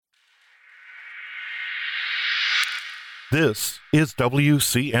This is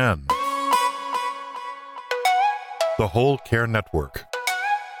WCN, the Whole Care Network.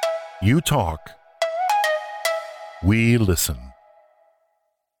 You talk, we listen.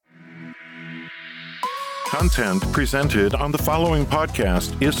 Content presented on the following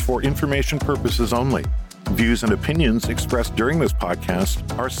podcast is for information purposes only. Views and opinions expressed during this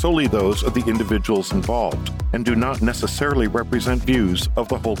podcast are solely those of the individuals involved and do not necessarily represent views of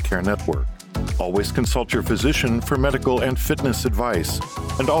the Whole Care Network. Always consult your physician for medical and fitness advice,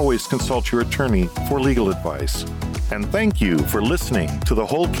 and always consult your attorney for legal advice. And thank you for listening to the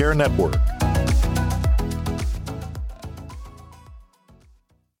Whole Care Network.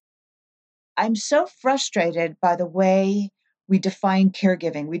 I'm so frustrated by the way we define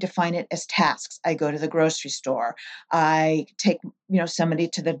caregiving. We define it as tasks. I go to the grocery store. I take, somebody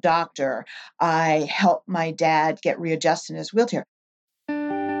to the doctor. I help my dad get readjusted in his wheelchair.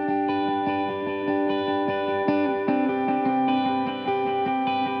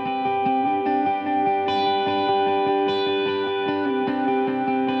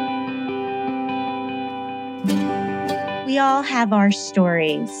 We all have our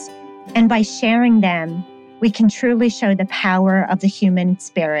stories, and by sharing them, we can truly show the power of the human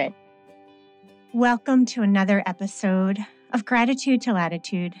spirit. Welcome to another episode of Gratitude to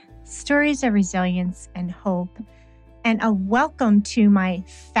Latitude, Stories of Resilience and Hope, and a welcome to my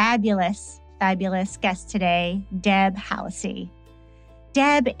fabulous guest today, Deb Hallisey.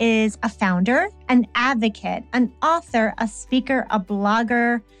 Deb is a founder, an advocate, an author, a speaker, a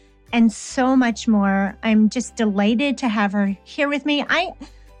blogger, and so much more. I'm just delighted to have her here with me. I'm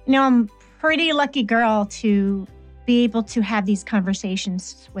a pretty lucky girl to be able to have these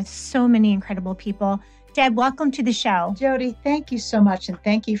conversations with so many incredible people. Deb, welcome to the show. Jody, thank you so much, and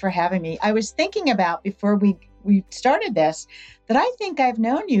thank you for having me. I was thinking about, before we started this, that I think I've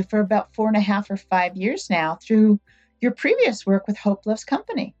known you for about 4.5 or 5 years now through your previous work with Hope Loves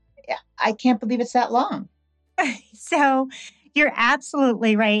Company. I can't believe it's that long. So you're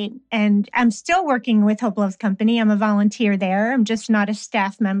absolutely right. And I'm still working with Hope Loves Company. I'm a volunteer there. I'm just not a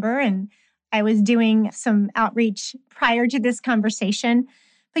staff member. And I was doing some outreach prior to this conversation.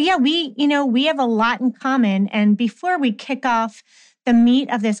 But yeah, we have a lot in common. And before we kick off the meat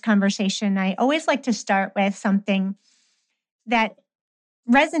of this conversation, I always like to start with something that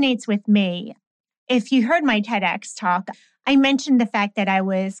resonates with me. If you heard my TEDx talk, I mentioned the fact that I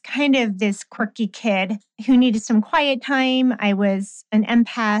was kind of this quirky kid who needed some quiet time. I was an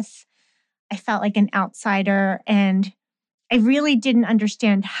empath. I felt like an outsider, and I really didn't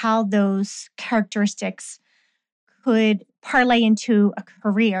understand how those characteristics could parlay into a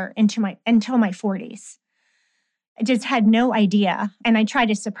career until my 40s. I just had no idea, and I tried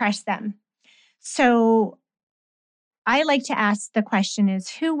to suppress them. So I like to ask the question is,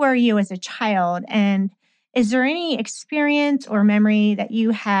 who were you as a child? And is there any experience or memory that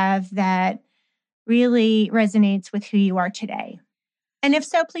you have that really resonates with who you are today? And if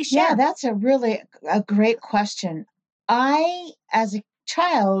so, please share. Yeah, that's a great question. I, as a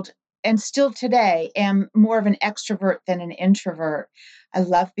child, and still today, am more of an extrovert than an introvert. I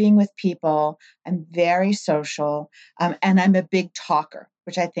love being with people. I'm very social, and I'm a big talker,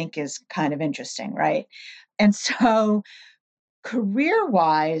 which I think is kind of interesting, right? And so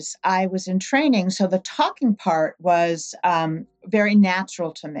career-wise, I was in training, so the talking part was very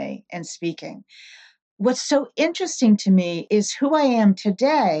natural to me in speaking. What's so interesting to me is who I am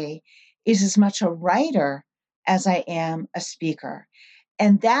today is as much a writer as I am a speaker.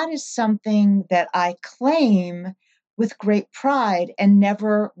 And that is something that I claim with great pride and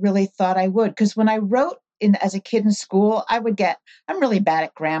never really thought I would. Because when I wrote as a kid in school, I'm really bad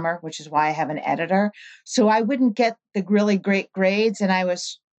at grammar, which is why I have an editor. So I wouldn't get the really great grades. And I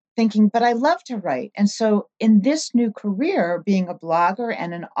was thinking, but I love to write. And so in this new career, being a blogger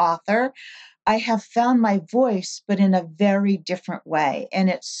and an author, I have found my voice, but in a very different way. And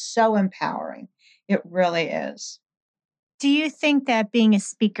it's so empowering. It really is. Do you think that being a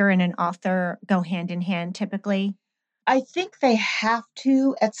speaker and an author go hand in hand typically? I think they have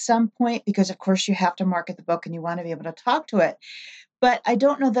to at some point, because of course you have to market the book and you want to be able to talk to it. But I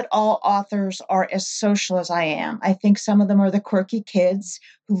don't know that all authors are as social as I am. I think some of them are the quirky kids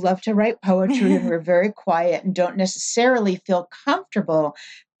who love to write poetry and are very quiet and don't necessarily feel comfortable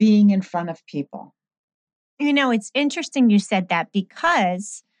being in front of people. It's interesting you said that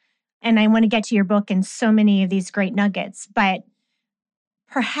because, and I want to get to your book and so many of these great nuggets, but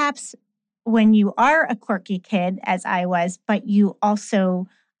perhaps when you are a quirky kid, as I was, but you also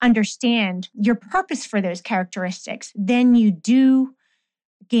understand your purpose for those characteristics, then you do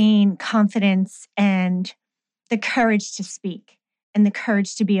gain confidence and the courage to speak and the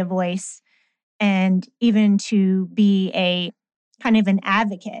courage to be a voice. and even to be a kind of an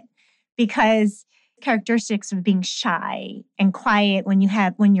advocate, because characteristics of being shy and quiet when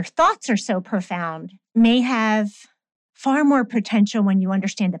your thoughts are so profound may have far more potential when you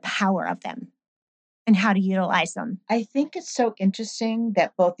understand the power of them and how to utilize them. I think it's so interesting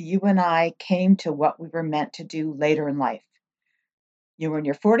that both you and I came to what we were meant to do later in life. You were in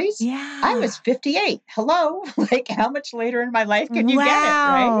your 40s. I Yeah. was 58. Hello. Like, how much later in my life can you get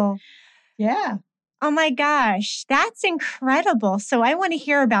it, right? Wow. Yeah. Oh my gosh, that's incredible. So I want to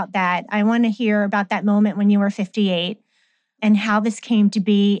hear about that. I want to hear about that moment when you were 58 and how this came to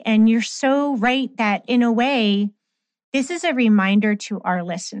be. And you're so right that in a way, this is a reminder to our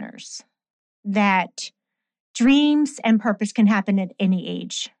listeners that dreams and purpose can happen at any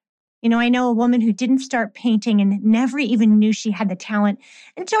age. I know a woman who didn't start painting and never even knew she had the talent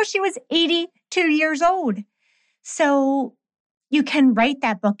until she was 82 years old. So you can write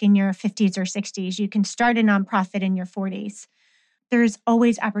that book in your 50s or 60s. You can start a nonprofit in your 40s. There's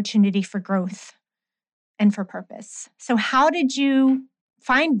always opportunity for growth and for purpose. So how did you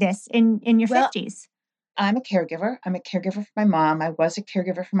find this in your Well, 50s? I'm a caregiver. I'm a caregiver for my mom. I was a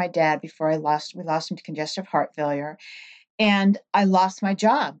caregiver for my dad before we lost him to congestive heart failure. And I lost my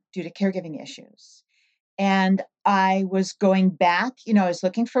job due to caregiving issues. And I was going back, I was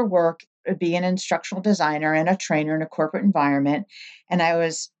looking for work, to be an instructional designer and a trainer in a corporate environment. And I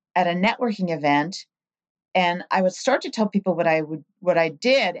was at a networking event, and I would start to tell people what I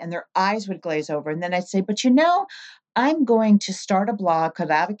did, and their eyes would glaze over. And then I'd say, but I'm going to start a blog called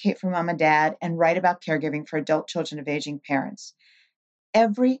Advocate for Mom and Dad and write about caregiving for adult children of aging parents.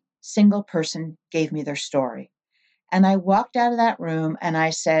 Every single person gave me their story. And I walked out of that room and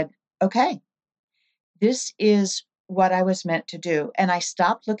I said, okay, this is what I was meant to do. And I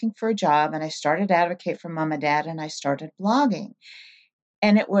stopped looking for a job and I started Advocate for Mom and Dad and I started blogging.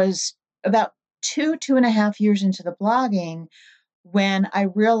 And it was about 2.5 years into the blogging when I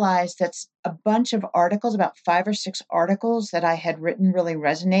realized that a bunch of articles, about 5 or 6 articles that I had written, really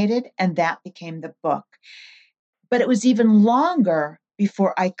resonated, and that became the book. But it was even longer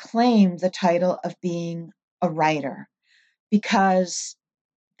before I claimed the title of being a writer, because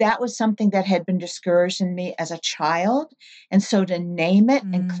that was something that had been discouraged in me as a child. And so to name it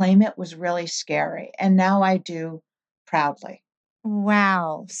and claim it was really scary. And now I do proudly.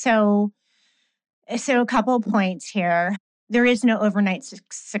 Wow. So a couple of points here. There is no overnight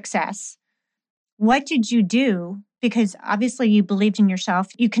success. What did you do? Because obviously you believed in yourself.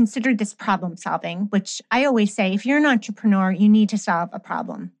 You considered this problem solving, which I always say, if you're an entrepreneur, you need to solve a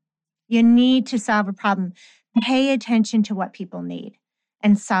problem. You need to solve a problem. Pay attention to what people need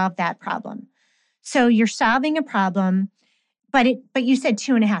and solve that problem. So you're solving a problem, but you said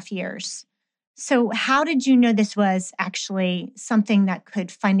 2.5 years. So how did you know this was actually something that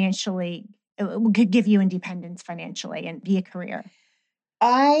could give you independence financially and be a career?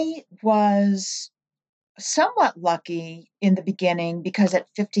 I was somewhat lucky in the beginning because at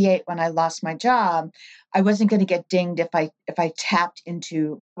 58, when I lost my job, I wasn't going to get dinged if I tapped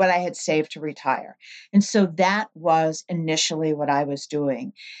into what I had saved to retire. And so that was initially what I was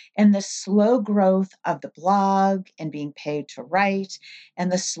doing. And the slow growth of the blog and being paid to write,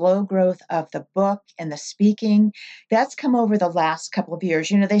 and the slow growth of the book and the speaking, that's come over the last couple of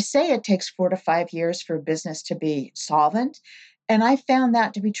years. They say it takes 4 to 5 years for a business to be solvent. And I found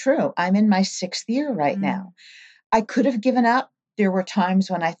that to be true. I'm in my 6th year right now. I could have given up. There were times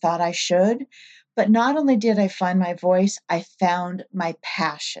when I thought I should, but not only did I find my voice, I found my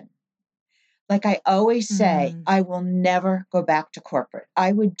passion. Like I always say, I will never go back to corporate.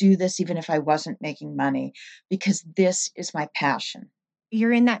 I would do this even if I wasn't making money, because this is my passion.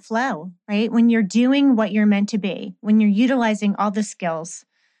 You're in that flow, right? When you're doing what you're meant to be, when you're utilizing all the skills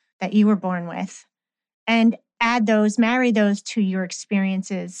that you were born with, and marry those to your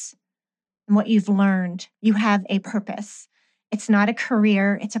experiences and what you've learned, you have a purpose. It's not a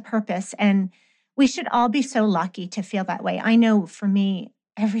career, it's a purpose. And we should all be so lucky to feel that way. I know for me,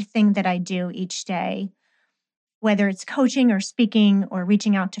 everything that I do each day, whether it's coaching or speaking or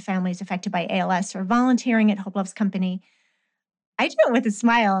reaching out to families affected by ALS or volunteering at Hope Loves Company, I do it with a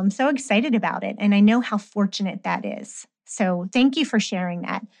smile. I'm so excited about it. And I know how fortunate that is. So thank you for sharing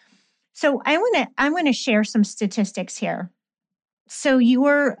that. So I'm going to share some statistics here. So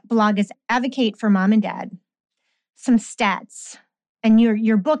your blog is Advocate for Mom and Dad. Some stats. And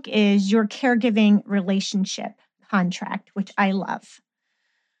your book is Your Caregiving Relationship Contract, which I love.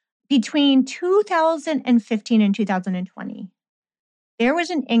 Between 2015 and 2020, there was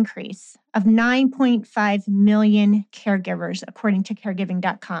an increase of 9.5 million caregivers, according to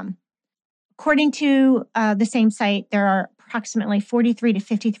caregiving.com. According to the same site, there are approximately 43 to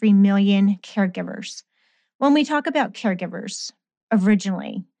 53 million caregivers. When we talk about caregivers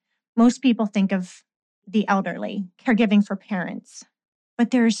originally, most people think of the elderly, caregiving for parents.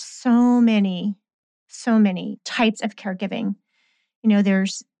 But there's so many types of caregiving.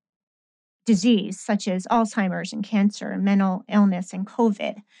 There's disease such as Alzheimer's and cancer and mental illness and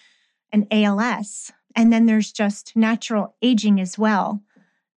COVID and ALS. And then there's just natural aging as well.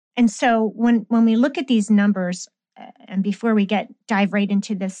 And so when we look at these numbers, and before we dive right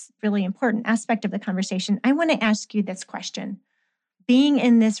into this really important aspect of the conversation, I want to ask you this question. Being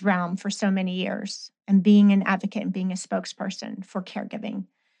in this realm for so many years and being an advocate and being a spokesperson for caregiving,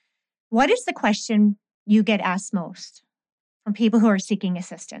 what is the question you get asked most from people who are seeking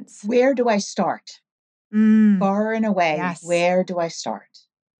assistance? Where do I start? Far and away, Yes. Where do I start?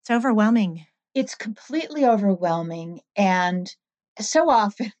 It's overwhelming. It's completely overwhelming. And so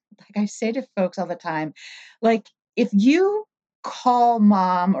often, like I say to folks all the time, like if you call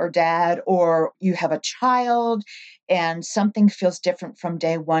mom or dad, or you have a child and something feels different from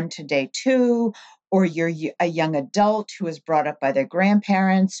day one to day two, or you're a young adult who is brought up by their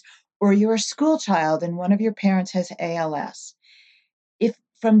grandparents, or you're a school child and one of your parents has ALS, if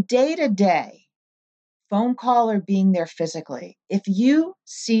from day to day, phone call or being there physically, if you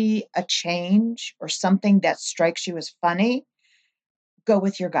see a change or something that strikes you as funny, go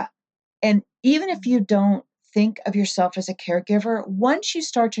with your gut. And even if you don't think of yourself as a caregiver, once you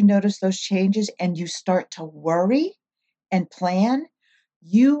start to notice those changes and you start to worry and plan,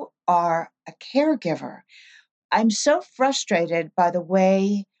 you are a caregiver. I'm so frustrated by the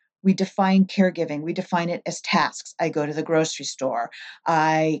way we define caregiving. We define it as tasks. I go to the grocery store.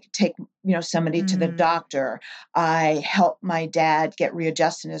 I take, somebody to the doctor. I help my dad get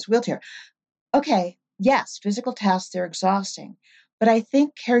readjusted in his wheelchair. Okay, yes, physical tasks, they're exhausting. But I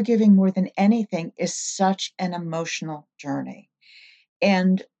think caregiving more than anything is such an emotional journey.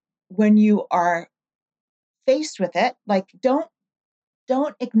 And when you are faced with it, like don't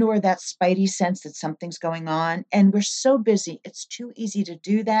ignore that spidey sense that something's going on. And we're so busy. It's too easy to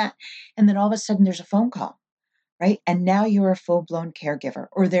do that. And then all of a sudden there's a phone call, right? And now you're a full-blown caregiver,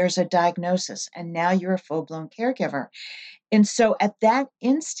 or there's a diagnosis and now you're a full-blown caregiver. And so at that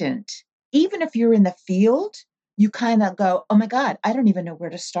instant, even if you're in the field, you kind of go, oh my God, I don't even know where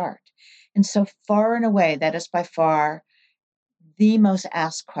to start. And so far and away, that is by far the most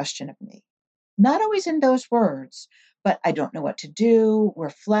asked question of me. Not always in those words, but I don't know what to do. We're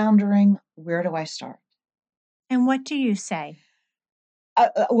floundering. Where do I start? And what do you say?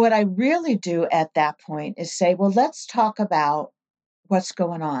 What I really do at that point is say, well, let's talk about what's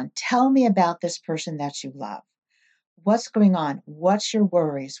going on. Tell me about this person that you love. What's going on? What's your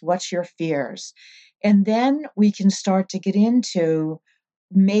worries? What's your fears? And then we can start to get into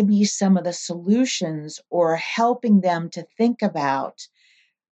maybe some of the solutions or helping them to think about.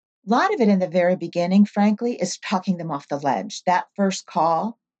 A lot of it in the very beginning, frankly, is talking them off the ledge. That first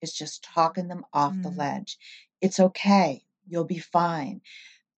call is just talking them off the ledge. It's okay. You'll be fine.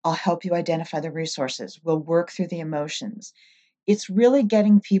 I'll help you identify the resources. We'll work through the emotions. It's really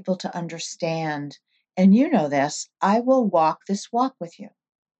getting people to understand, and you know this, I will walk this walk with you.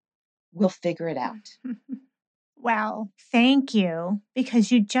 We'll figure it out. Wow. Thank you, because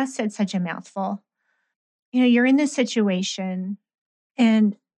you just said such a mouthful. You're in this situation,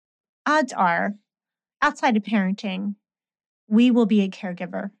 and odds are, outside of parenting, we will be a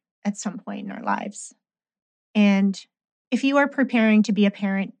caregiver at some point in our lives. And if you are preparing to be a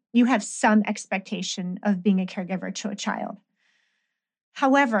parent, you have some expectation of being a caregiver to a child.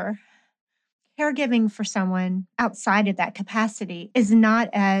 However, caregiving for someone outside of that capacity is not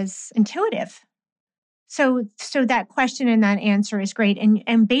as intuitive. So that question and that answer is great.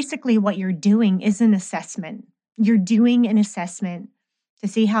 And basically what you're doing is an assessment. You're doing an assessment to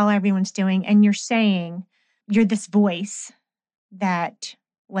see how everyone's doing. And you're saying, you're this voice that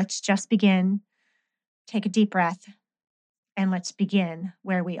let's just begin, take a deep breath, and let's begin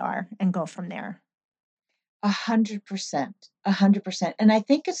where we are and go from there. 100%. 100%. And I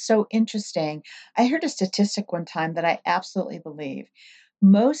think it's so interesting. I heard a statistic one time that I absolutely believe.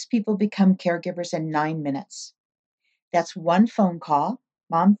 Most people become caregivers in 9 minutes. That's one phone call,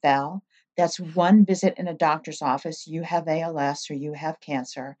 mom fell. That's one visit in a doctor's office, you have ALS or you have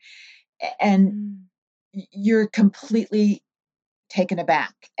cancer. And you're completely taken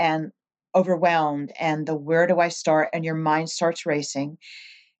aback and overwhelmed, and the where do I start? And your mind starts racing.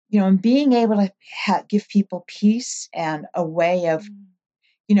 And being able to give people peace and a way of,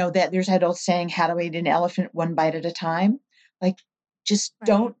 that there's that old saying, how to eat an elephant one bite at a time. Like, just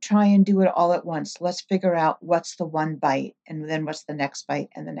don't try and do it all at once. Let's figure out what's the one bite and then what's the next bite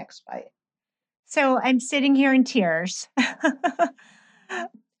and the next bite. So I'm sitting here in tears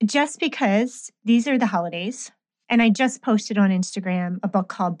just because these are the holidays. And I just posted on Instagram a book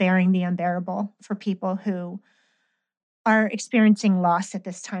called Bearing the Unbearable for people who are experiencing loss at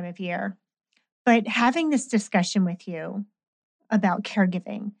this time of year. But having this discussion with you about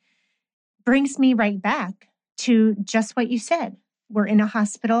caregiving brings me right back to just what you said. We're in a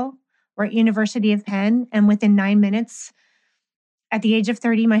hospital, we're at University of Penn, and within 9 minutes, at the age of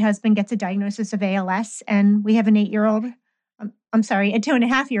 30, my husband gets a diagnosis of ALS, and we have an 8-year-old. I'm sorry, a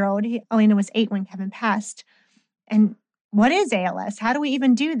 2.5-year-old. Elena was 8 when Kevin passed. And what is ALS? How do we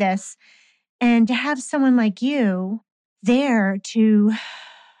even do this? And to have someone like you there to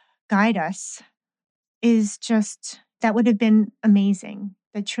guide us is just, that would have been amazing.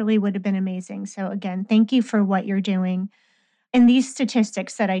 That truly would have been amazing. So again, thank you for what you're doing. And these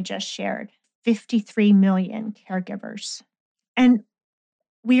statistics that I just shared, 53 million caregivers. And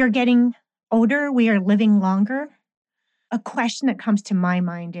we are getting older, we are living longer. A question that comes to my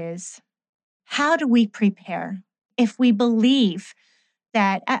mind is, how do we prepare if we believe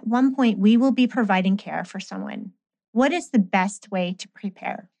that at one point we will be providing care for someone? What is the best way to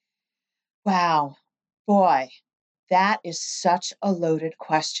prepare? Wow, boy, that is such a loaded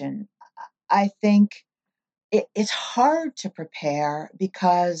question. I think it's hard to prepare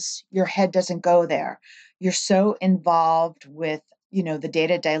because your head doesn't go there. You're so involved with, the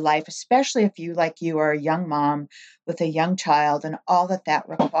day-to-day life, especially if you, like you, are a young mom with a young child and all that that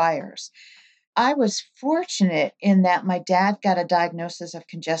requires. I was fortunate in that my dad got a diagnosis of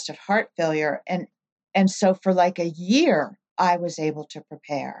congestive heart failure, and so for like a year I was able to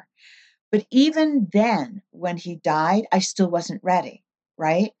prepare. But even then, when he died, I still wasn't ready,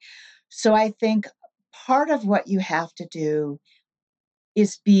 right? So I think part of what you have to do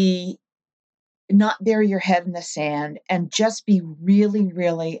is be not bury your head in the sand and just be really,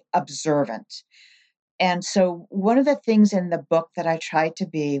 really observant. And so one of the things in the book that I tried to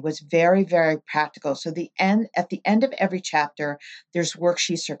be was very, very practical. So at the end of every chapter, there's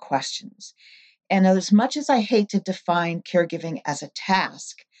worksheets or questions. And as much as I hate to define caregiving as a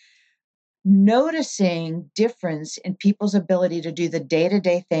task, noticing difference in people's ability to do the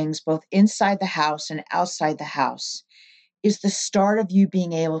day-to-day things both inside the house and outside the house is the start of you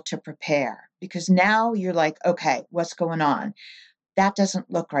being able to prepare, because now you're like, okay, what's going on? That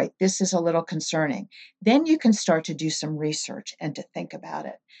doesn't look right. This is a little concerning. Then you can start to do some research and to think about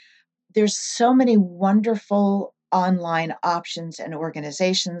it. There's so many wonderful online options and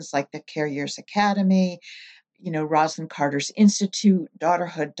organizations like the Care Years Academy, Rosalind Carter's Institute,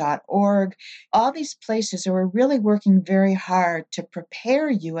 daughterhood.org. All these places are really working very hard to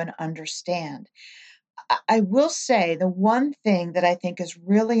prepare you and understand. I will say the one thing that I think is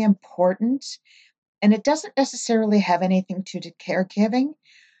really important, and it doesn't necessarily have anything to do with caregiving,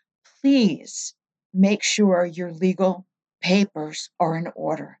 please make sure your legal papers are in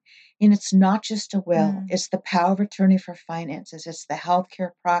order. And it's not just a will, Mm, it's the power of attorney for finances, it's the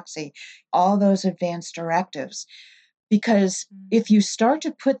healthcare proxy, all those advanced directives. Because mm, if you start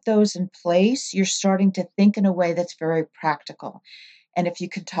to put those in place, you're starting to think in a way that's very practical. And if you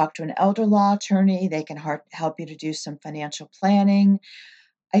can talk to an elder law attorney, they can help you to do some financial planning.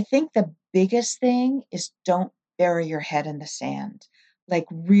 I think the biggest thing is don't bury your head in the sand. Like,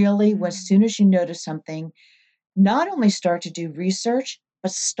 really, as mm, soon as you notice something, not only start to do research,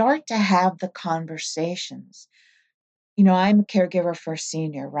 but start to have the conversations. I'm a caregiver for a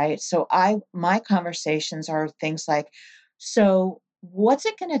senior, right? So my conversations are things like, so what's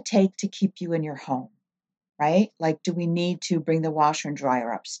it going to take to keep you in your home, right? Like, do we need to bring the washer and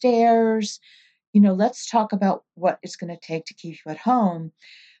dryer upstairs? Let's talk about what it's going to take to keep you at home.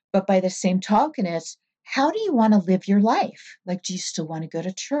 But by the same token, it's, how do you want to live your life? Like, do you still want to go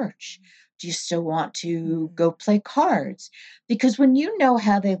to church? Do you still want to mm. go play cards? Because when you know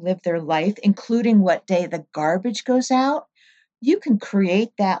how they live their life, including what day the garbage goes out, you can create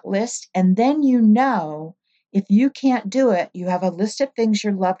that list. And then if you can't do it, you have a list of things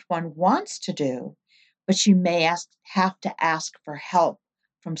your loved one wants to do, but you may have to ask for help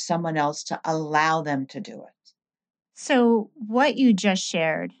from someone else to allow them to do it. So, what you just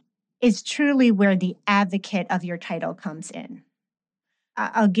shared is truly where the advocate of your title comes in.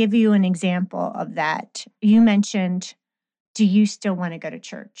 I'll give you an example of that. You mentioned, do you still want to go to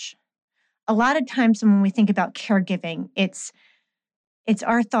church? A lot of times when we think about caregiving, it's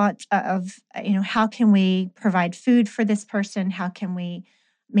our thoughts of, how can we provide food for this person? How can we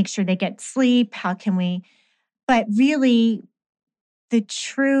make sure they get sleep? How can we, but really the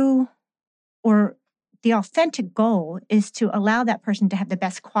true or the authentic goal is to allow that person to have the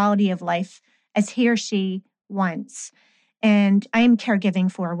best quality of life as he or she wants. And I am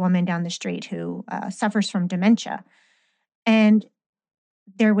caregiving for a woman down the street who suffers from dementia. And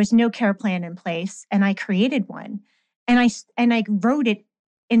there was no care plan in place, and I created one. And I wrote it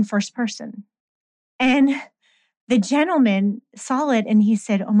in first person. And the gentleman saw it and he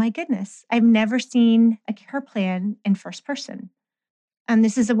said, "Oh my goodness, I've never seen a care plan in first person. And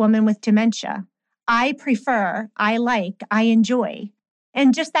this is a woman with dementia. I enjoy."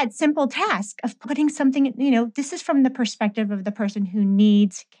 And just that simple task of putting something, this is from the perspective of the person who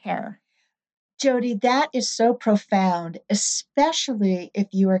needs care. Jody, that is so profound, especially if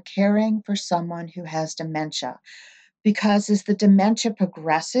you are caring for someone who has dementia. Because as the dementia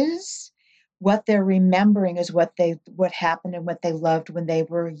progresses, what they're remembering is what happened and what they loved when they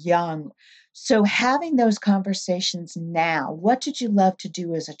were young. So having those conversations now, what did you love to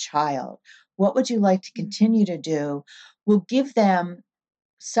do as a child? What would you like to continue to do? Will give them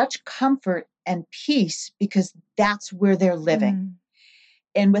such comfort and peace because that's where they're living. Mm.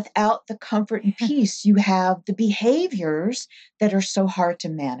 And without the comfort and peace, you have the behaviors that are so hard to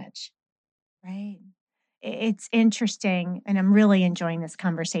manage. Right. It's interesting, and I'm really enjoying this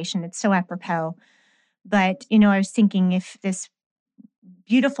conversation. It's so apropos. But, I was thinking if this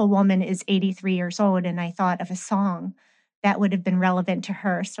beautiful woman is 83 years old, and I thought of a song that would have been relevant to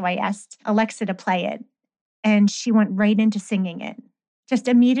her. So I asked Alexa to play it, and she went right into singing it. Just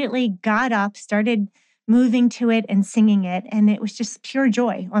immediately got up, started moving to it and singing it. And it was just pure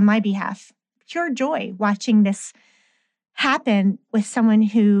joy on my behalf. Pure joy watching this happen with someone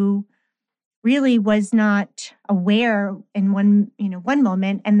who really was not aware in one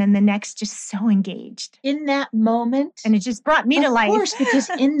moment, and then the next just so engaged. In that moment. And it just brought me to life. Of course,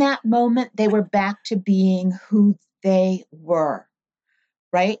 because in that moment, they were back to being who they were,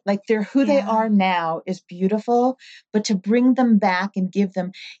 right? Like who they are now is beautiful, but to bring them back and give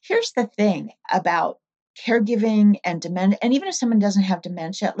them, here's the thing about caregiving and dementia, and even if someone doesn't have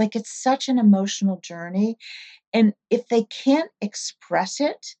dementia, like it's such an emotional journey. And if they can't express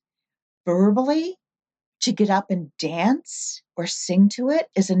it verbally, to get up and dance or sing to it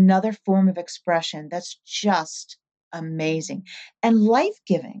is another form of expression that's just amazing and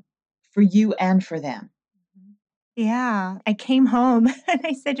life-giving for you and for them. Yeah. I came home and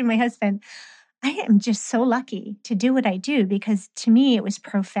I said to my husband, I am just so lucky to do what I do, because to me it was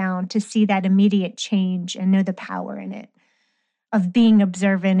profound to see that immediate change and know the power in it of being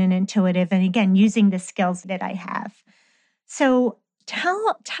observant and intuitive, and again using the skills that I have. So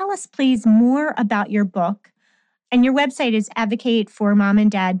tell us please more about your book. And your website is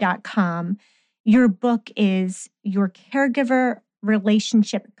advocateformomanddad.com. Your book is Your Caregiver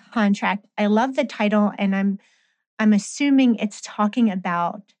Relationship Contract. I love the title, and I'm assuming it's talking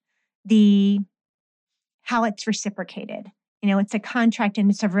about how it's reciprocated. It's a contract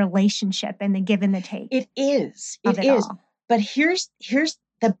and it's a relationship and the give and the take. It is. It is. All. But here's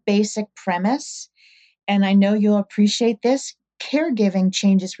the basic premise, and I know you'll appreciate this. Caregiving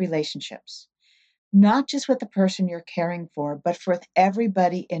changes relationships, not just with the person you're caring for, but for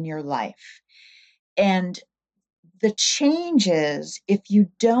everybody in your life. And the changes, if you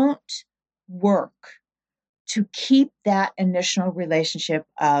don't work to keep that initial relationship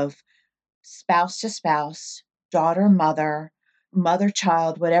of spouse to spouse, daughter, mother,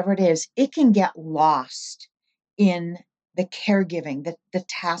 child, whatever it is, it can get lost in the caregiving, the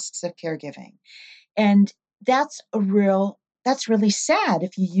tasks of caregiving. And that's really sad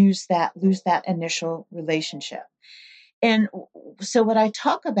if you lose that initial relationship. And so what I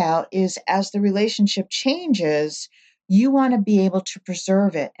talk about is as the relationship changes, you want to be able to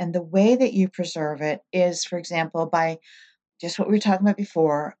preserve it. And the way that you preserve it is, for example, by just what we were talking about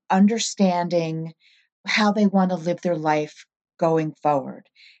before, understanding how they want to live their life going forward,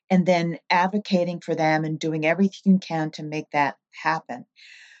 and then advocating for them and doing everything you can to make that happen.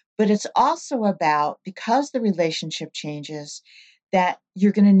 But it's also about, because the relationship changes, that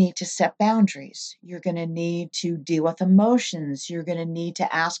you're going to need to set boundaries. You're going to need to deal with emotions. You're going to need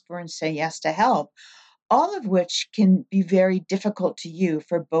to ask for and say yes to help, all of which can be very difficult to you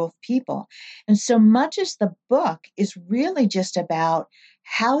for both people. And so much as the book is really just about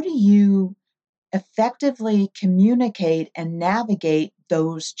how do you effectively communicate and navigate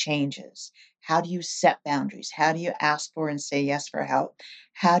those changes? How do you set boundaries? How do you ask for and say yes for help?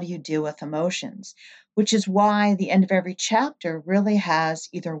 How do you deal with emotions? Which is why the end of every chapter really has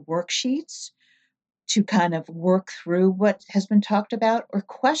either worksheets to kind of work through what has been talked about or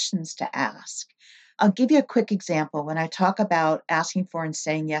questions to ask. I'll give you a quick example. When I talk about asking for and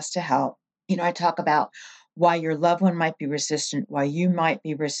saying yes to help, I talk about why your loved one might be resistant, why you might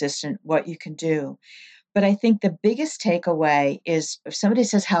be resistant, what you can do. But I think the biggest takeaway is if somebody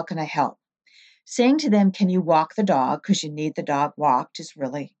says, "How can I help?" Saying to them, can you walk the dog? Because you need the dog walked is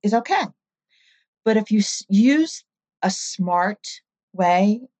okay. But if you use a smart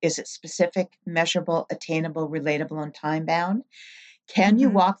way, is it specific, measurable, attainable, relatable, and time bound? Can you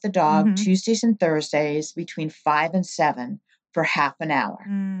Mm-hmm. walk the dog Mm-hmm. Tuesdays and Thursdays between 5 and 7 for half an hour?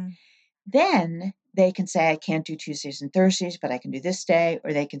 Mm. Then they can say, I can't do Tuesdays and Thursdays, but I can do this day,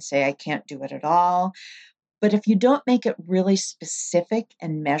 or they can say, I can't do it at all. But if you don't make it really specific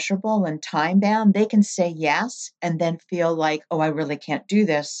and measurable and time bound, they can say yes and then feel like, oh, I really can't do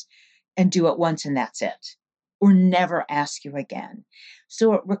this, and do it once and that's it, or never ask you again.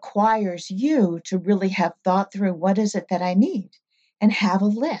 So it requires you to really have thought through, what is it that I need? And have a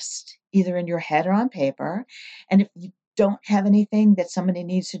list, either in your head or on paper. And if you don't have anything that somebody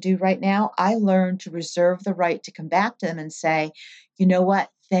needs to do right now, I learned to reserve the right to come back to them and say, you know what?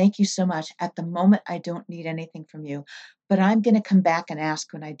 Thank you so much. At the moment, I don't need anything from you, but I'm going to come back and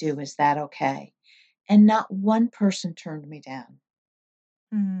ask when I do. Is that okay? And not one person turned me down.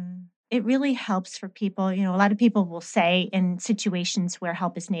 Mm. It really helps for people. A lot of people will say in situations where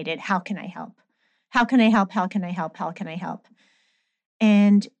help is needed, how can I help? How can I help? How can I help? How can I help?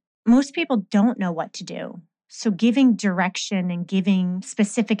 And most people don't know what to do. So giving direction and giving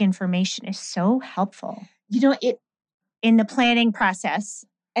specific information is so helpful It in the planning process.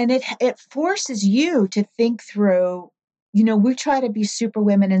 and it forces you to think through. We try to be super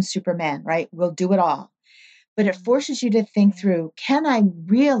women and supermen, right? We'll do it all. But it forces you to think Right. through, can I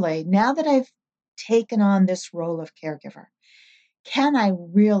really, now that I've taken on this role of caregiver, can I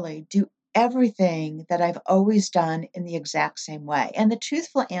really do everything that I've always done in the exact same way? And the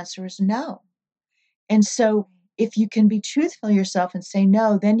truthful answer is no. And so if you can be truthful to yourself and say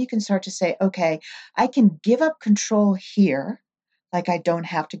no, then you can start to say, okay, I can give up control here. Like I don't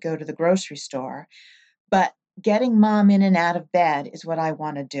have to go to the grocery store, but getting mom in and out of bed is what I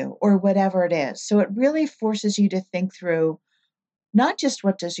want to do, or whatever it is. So it really forces you to think through not just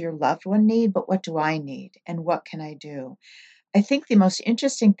what does your loved one need, but what do I need and what can I do? I think the most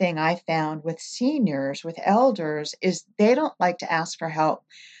interesting thing I found with seniors, with elders, is they don't like to ask for help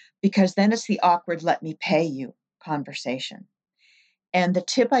because then it's the awkward let me pay you conversation. And the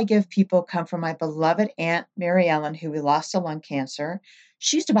tip I give people come from my beloved Aunt Mary Ellen, who we lost to lung cancer.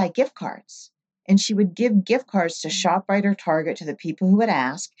 She used to buy gift cards, and she would give gift cards to ShopRite or Target to the people who would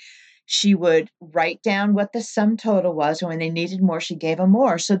ask. She would write down what the sum total was, and when they needed more, she gave them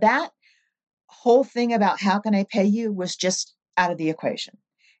more. So that whole thing about how can I pay you was just out of the equation.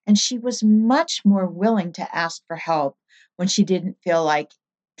 And she was much more willing to ask for help when she didn't feel like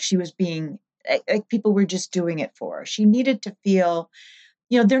she was being, like people were just doing it for her. She needed to feel,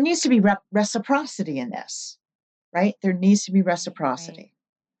 there needs to be reciprocity in this, right? There needs to be Right. reciprocity.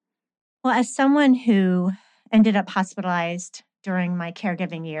 Well, as someone who ended up hospitalized during my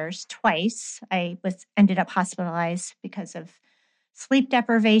caregiving years twice, I was ended up hospitalized because of sleep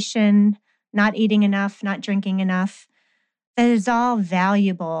deprivation, not eating enough, not drinking enough. That is all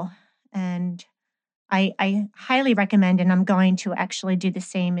valuable. And I highly recommend, and I'm going to actually do the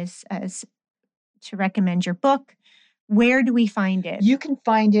same as to recommend your book. Where do we find it? You can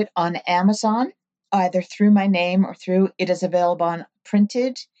find it on Amazon, either through my name or through it is available on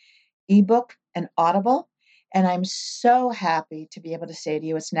printed, ebook, and Audible. And I'm so happy to be able to say to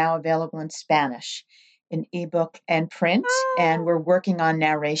you, it's now available in Spanish, in ebook and print. And Oh, we're working on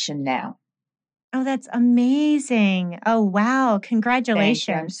narration now. oh, that's amazing. Oh, wow. Thank you. I'm so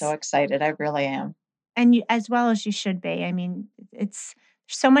Congratulations. excited. I really am. And you, as well as you should be. I mean, it's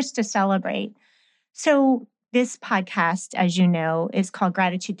so much to celebrate. So, this podcast, as you know, is called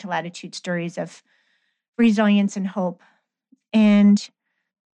Gratitude to Latitude Stories of Resilience and Hope. And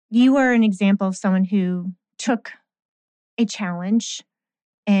you are an example of someone who took a challenge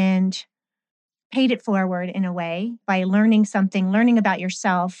and paid it forward in a way by learning something, learning about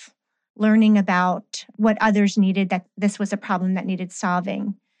yourself, learning about what others needed, that this was a problem that needed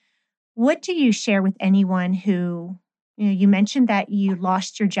solving. What do you share with anyone who, you mentioned that you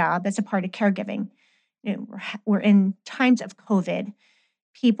lost your job as a part of caregiving. We're in times of COVID.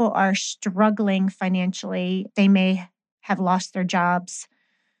 People are struggling financially. They may have lost their jobs.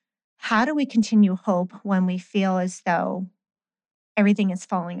 How do we continue hope when we feel as though everything is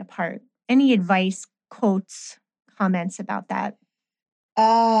falling apart? Any advice, quotes, comments about that?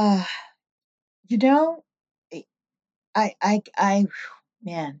 Ah, you know, I,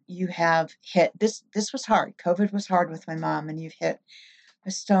 man, you have hit this. This was hard. COVID was hard with my mom, and you've hit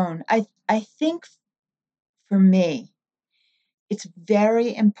a stone. I think for me, it's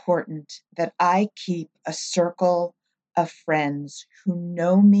very important that I keep a circle of friends who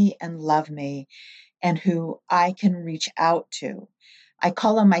know me and love me and who I can reach out to. I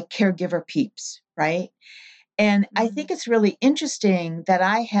call them my caregiver peeps, right? And I think it's really interesting that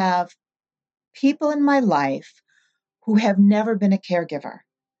I have people in my life who have never been a caregiver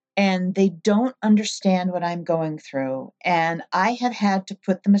and they don't understand what I'm going through. And I have had to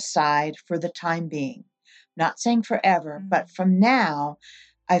put them aside for the time being. Not saying forever, but from now,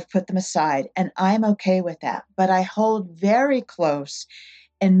 I've put them aside and I'm okay with that. But I hold very close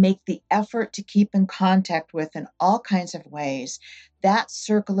and make the effort to keep in contact with in all kinds of ways that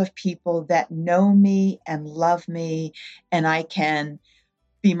circle of people that know me and love me, and I can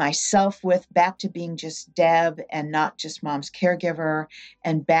be myself with, back to being just Deb and not just mom's caregiver,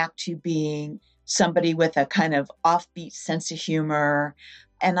 and back to being somebody with a kind of offbeat sense of humor.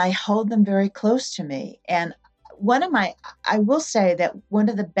 And I hold them very close to me. And I will say that one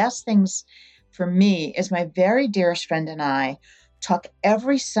of the best things for me is my very dearest friend and I talk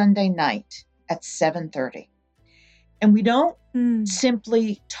every Sunday night at 7:30. And we don't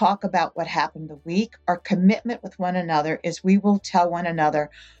simply talk about what happened the week. Our commitment with one another is we will tell one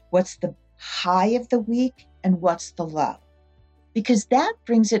another what's the high of the week and what's the low, because that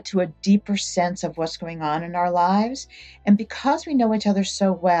brings it to a deeper sense of what's going on in our lives. And because we know each other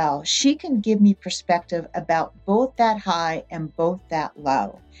so well, she can give me perspective about both that high and both that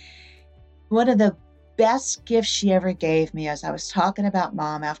low. One of the best gift she ever gave me as I was talking about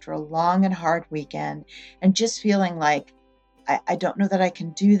mom after a long and hard weekend and just feeling like, I don't know that I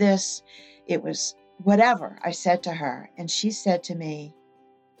can do this. It was whatever I said to her. And she said to me,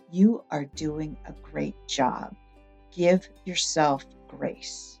 "You are doing a great job. Give yourself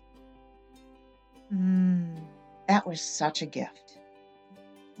grace." That was such a gift.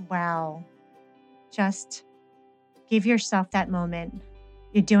 Wow. Just give yourself that moment.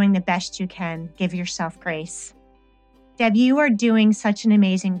 You're doing the best you can. Give yourself grace. Deb, you are doing such an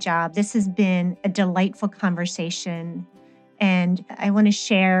amazing job. This has been a delightful conversation. And I want to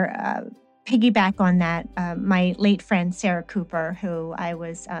share, piggyback on that, my late friend, Sarah Cooper, who I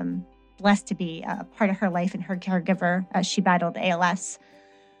was blessed to be a part of her life and her caregiver as she battled ALS.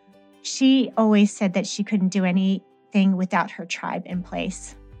 She always said that she couldn't do anything without her tribe in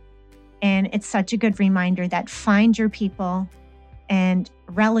place. And it's such a good reminder that find your people and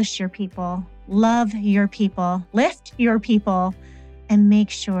relish your people, love your people, lift your people, and make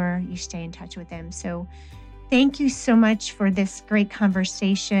sure you stay in touch with them. So thank you so much for this great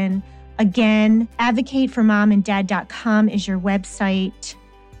conversation. Again, advocateformomanddad.com is your website.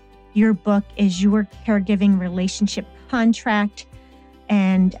 Your book is Your Caregiving Relationship Contract.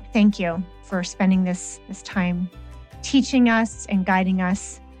 And thank you for spending this time teaching us and guiding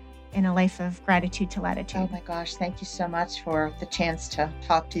us in a life of gratitude to latitude. Oh my gosh, thank you so much for the chance to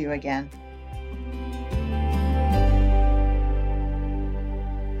talk to you again.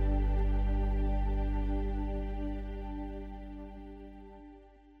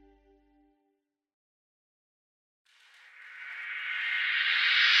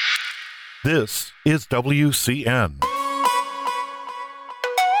 This is WCN,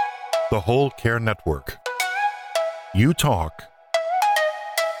 the Whole Care Network. You talk,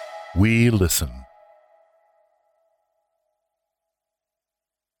 we listen.